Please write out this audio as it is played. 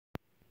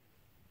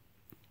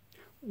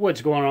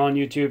What's going on,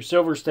 YouTube?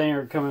 Silver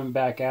Stinger coming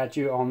back at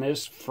you on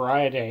this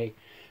Friday.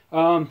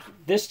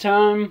 This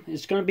time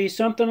it's going to be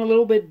something a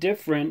little bit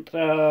different.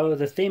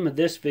 The theme of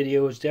this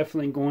video is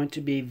definitely going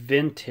to be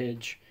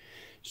vintage.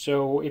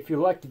 So if you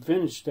like the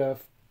vintage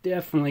stuff,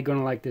 definitely going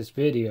to like this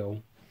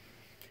video.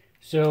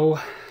 So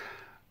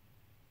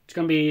it's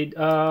going to be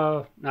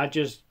not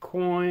just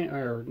coin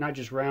or not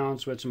just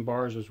rounds, but some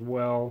bars as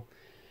well.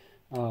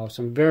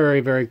 Some very,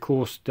 very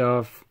cool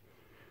stuff.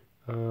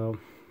 Of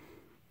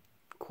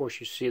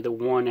course, you see the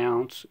 1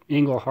 ounce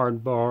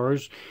Engelhard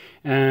bars,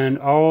 and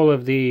all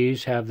of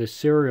these have the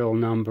serial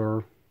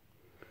number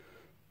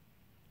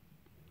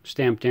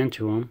stamped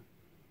into them.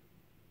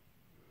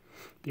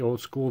 The old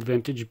school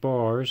vintage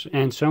bars,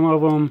 and some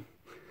of them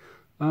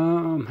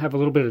have a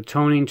little bit of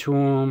toning to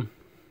them.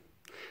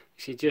 You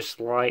see just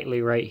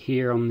slightly right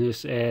here on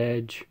this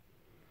edge.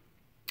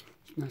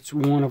 That's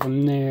one of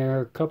them there.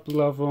 A couple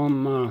of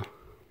them.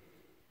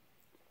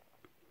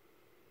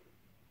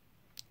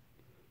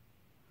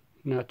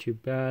 Not too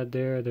bad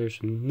there.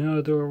 There's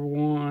another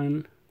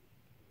one.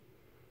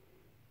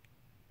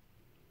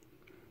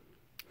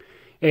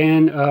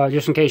 And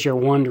just in case you're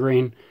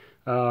wondering,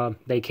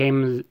 they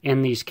came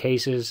in these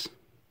cases.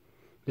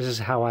 This is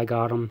how I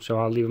got them, so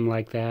I'll leave them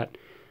like that.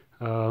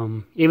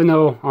 Even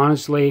though,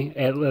 honestly,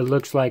 it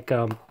looks like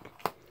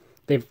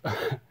they've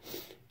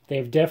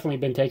they've definitely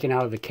been taken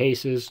out of the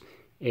cases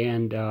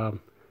and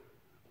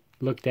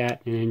looked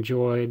at and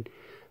enjoyed.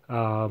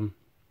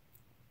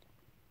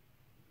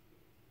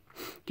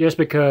 Just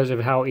because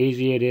of how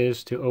easy it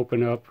is to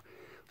open up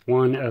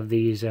one of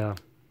these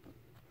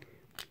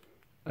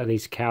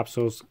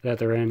capsules that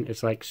they're in.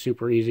 It's like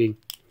super easy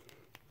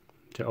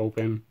to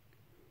open,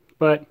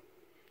 but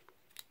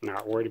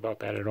not worried about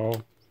that at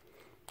all.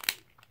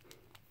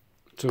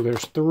 So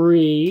there's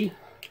 3,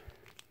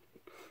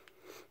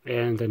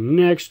 and the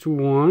next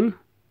one,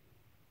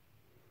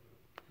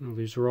 well,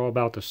 these are all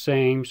about the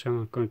same, so I'm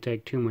not going to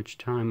take too much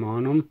time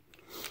on them.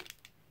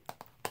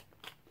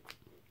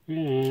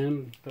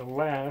 And the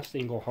last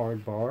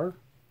Engelhard bar.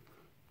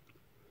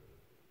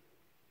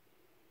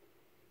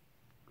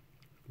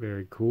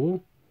 Very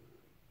cool.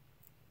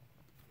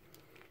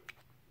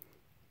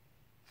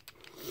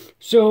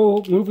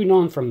 So, moving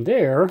on from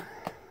there,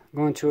 I'm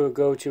going to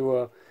go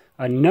to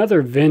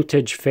another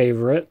vintage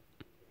favorite.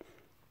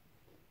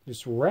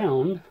 This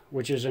round,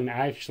 which is an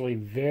actually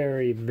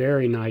very,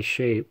 very nice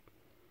shape.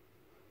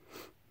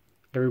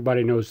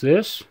 Everybody knows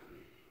this.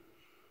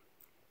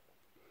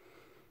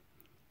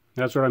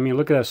 That's what I mean.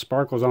 Look at the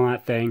sparkles on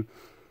that thing.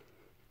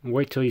 And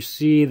wait till you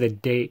see the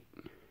date.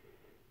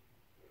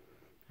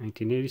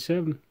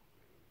 1987.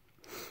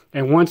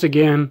 And once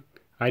again,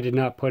 I did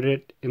not put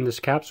it in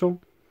this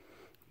capsule.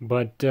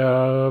 But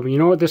you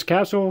know what? This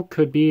capsule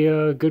could be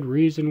a good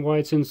reason why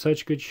it's in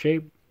such good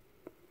shape.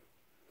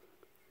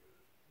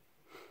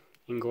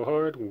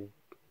 Engelhard.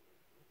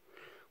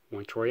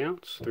 1 troy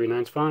ounce.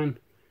 3/9 fine.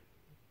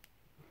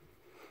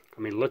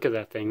 I mean, look at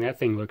that thing. That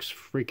thing looks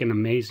freaking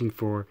amazing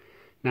for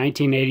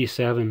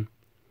 1987.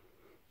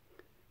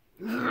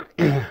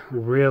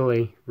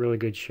 Really, really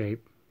good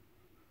shape.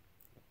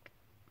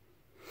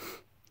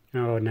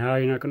 Oh, now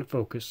you're not going to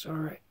focus. All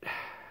right.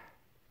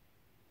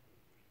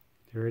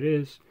 There it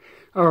is.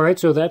 All right,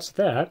 so that's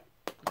that.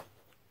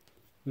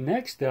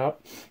 Next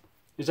up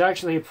is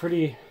actually a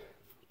pretty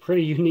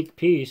unique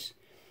piece.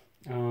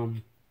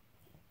 And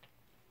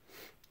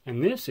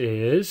this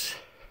is,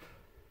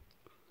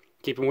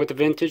 keeping with the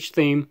vintage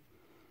theme,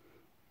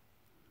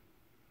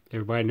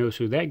 everybody knows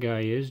who that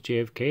guy is,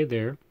 JFK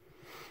there.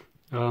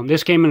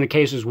 This came in the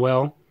case as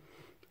well.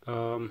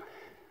 So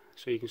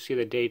you can see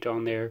the date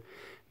on there,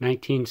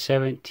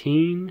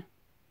 1917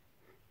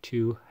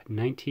 to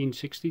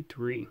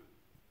 1963.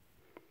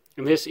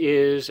 And this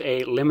is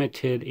a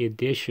limited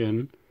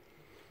edition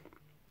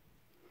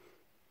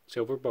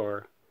silver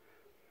bar.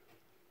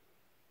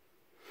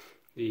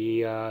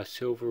 The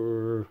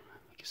silver,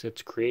 I guess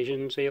that's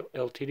Creations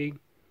Ltd.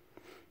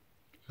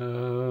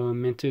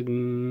 Minted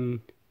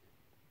in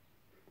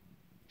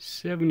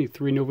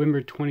 73,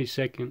 November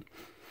 22nd,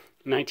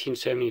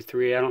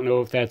 1973. I don't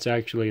know if that's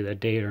actually the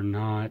date or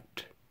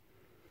not.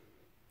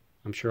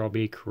 I'm sure I'll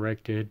be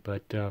corrected,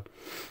 but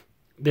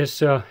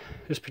this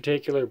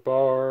particular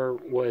bar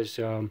was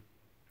a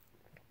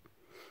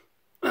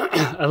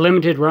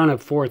limited run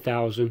of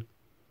 4,000.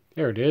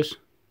 There it is.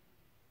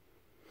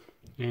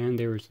 And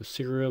there is the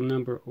serial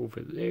number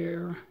over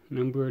there,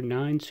 number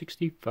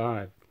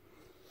 965.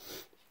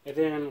 And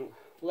then,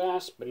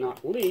 last but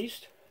not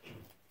least,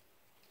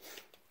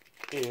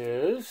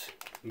 these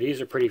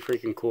are pretty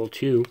freaking cool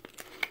too.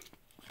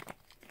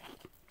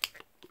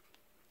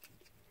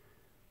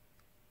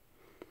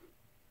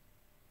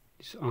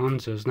 These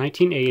Onzas,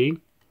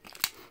 1980,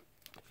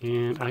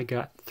 and I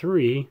got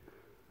 3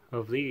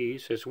 of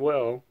these as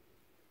well.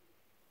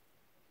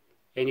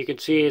 And you can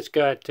see it's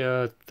got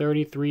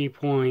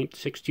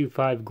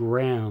 33.625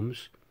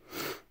 grams,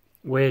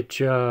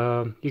 which you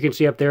can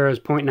see up there as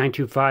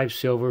 0.925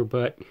 silver,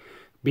 but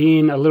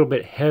being a little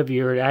bit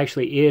heavier, it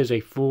actually is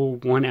a full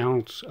 1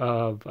 ounce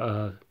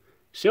of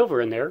silver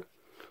in there.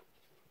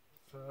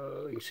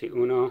 You can see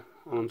uno,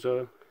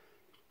 onzo,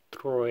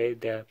 troy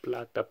de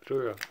plata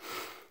pura.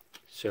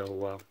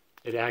 So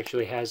it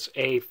actually has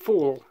a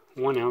full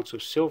 1 ounce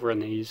of silver in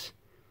these.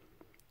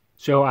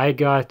 So I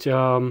got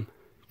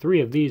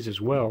 3 of these as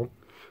well,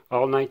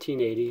 all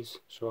 1980s.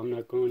 So I'm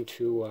not going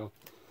to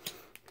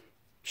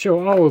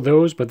show all of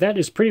those, but that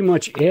is pretty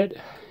much it.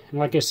 And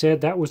like I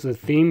said, that was the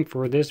theme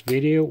for this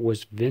video,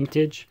 was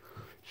vintage.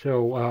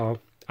 So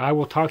I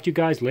will talk to you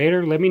guys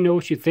later. Let me know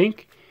what you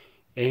think,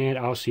 and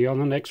I'll see you on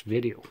the next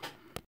video.